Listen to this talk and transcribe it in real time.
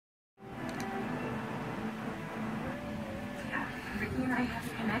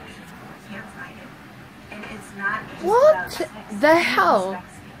What the hell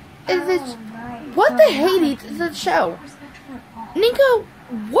is this? What the Hades is this show? Nico,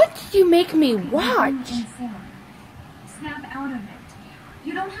 what did you make me watch?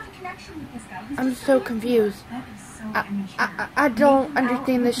 I'm so confused. I don't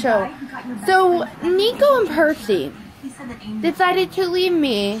understand the show. So, Nico and Percy decided to leave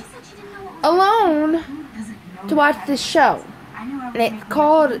me alone to watch this show. And it's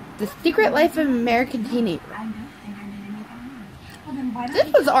called The Secret Life of American Teenager.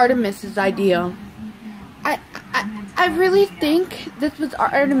 This was Artemis's idea. I really think this was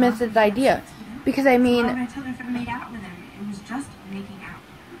Artemis's idea. Because, I mean,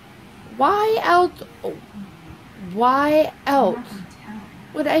 why else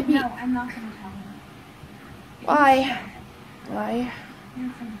would I be... Why?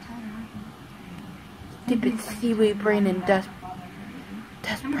 Stupid seaweed brain and dust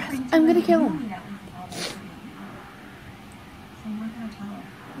breath. I'm gonna kill him.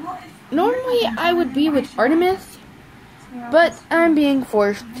 Normally I would be with Artemis, but I'm being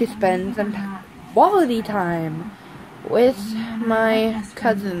forced to spend some quality time with my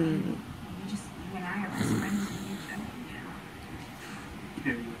cousin.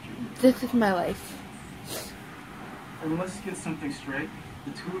 This is my life. And let's get something straight.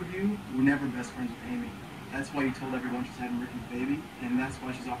 The two of you were never best friends with Amy. That's why you told everyone she's having Ricky's baby, and that's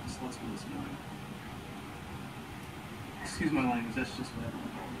why she's off to slut school this morning. Excuse my language, that's just what everyone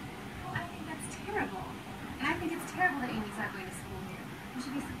called it. Well, I think that's terrible. And I think it's terrible that Amy's not going to school here. We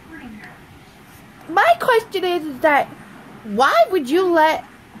should be supporting her. My question is that, why would you let...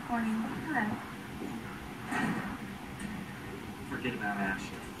 Hello. Forget about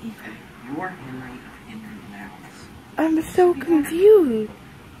Ashley. Okay? You're Henry of Henry Mountains. I'm so confused.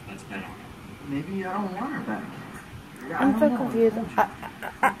 That's better. Maybe I don't want her back. I'm so confused.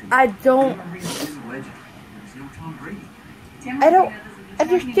 I don't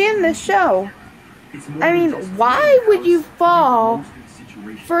understand this show. I mean, why would you fall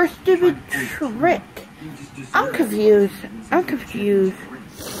for a stupid trick? I'm confused.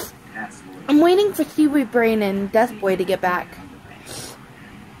 I'm waiting for Seaweed Brain and Death Boy to get back.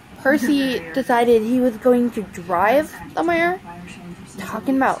 Percy decided he was going to drive somewhere.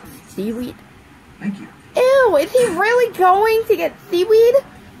 Talking about seaweed. Thank you. Ew, is he really going to get seaweed?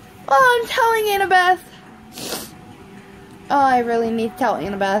 Oh, I'm telling Annabeth. Oh, I really need to tell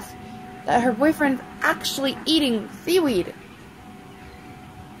Annabeth that her boyfriend's actually eating seaweed.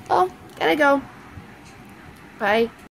 Oh, gotta go. Bye.